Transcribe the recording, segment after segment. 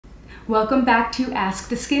Welcome back to Ask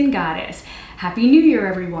the Skin Goddess. Happy New Year,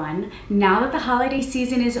 everyone. Now that the holiday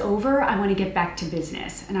season is over, I want to get back to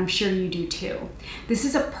business, and I'm sure you do too. This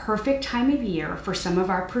is a perfect time of year for some of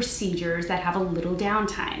our procedures that have a little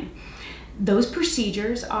downtime. Those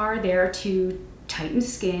procedures are there to tighten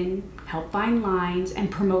skin, help find lines,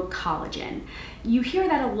 and promote collagen. You hear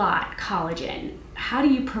that a lot, collagen. How do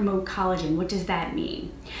you promote collagen? What does that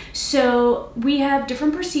mean? So we have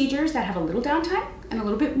different procedures that have a little downtime and a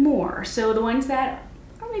little bit more. So the ones that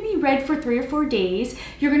are maybe red for 3 or 4 days,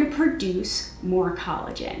 you're going to produce more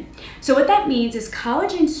collagen. So what that means is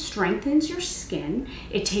collagen strengthens your skin.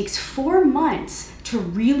 It takes 4 months to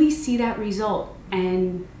really see that result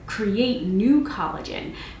and create new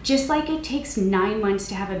collagen, just like it takes 9 months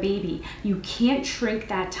to have a baby. You can't shrink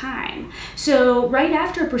that time. So right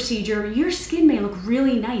after a procedure, your skin may look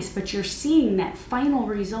really nice, but you're seeing that final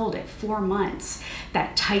result at 4 months,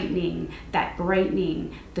 that tightening, that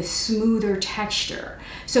brightening, the smoother texture.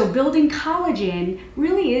 So building collagen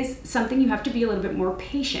really is something you have to be a little bit more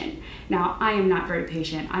patient. Now, I am not very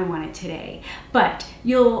patient. I want it today, but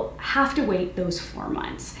you'll have to wait those 4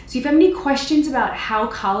 months. So if you have any questions about how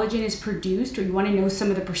collagen is produced, or you want to know some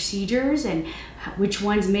of the procedures and which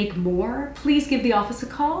ones make more, please give the office a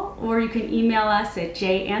call, or you can email us at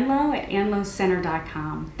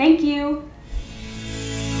janlo@anllocenter.com. Thank you.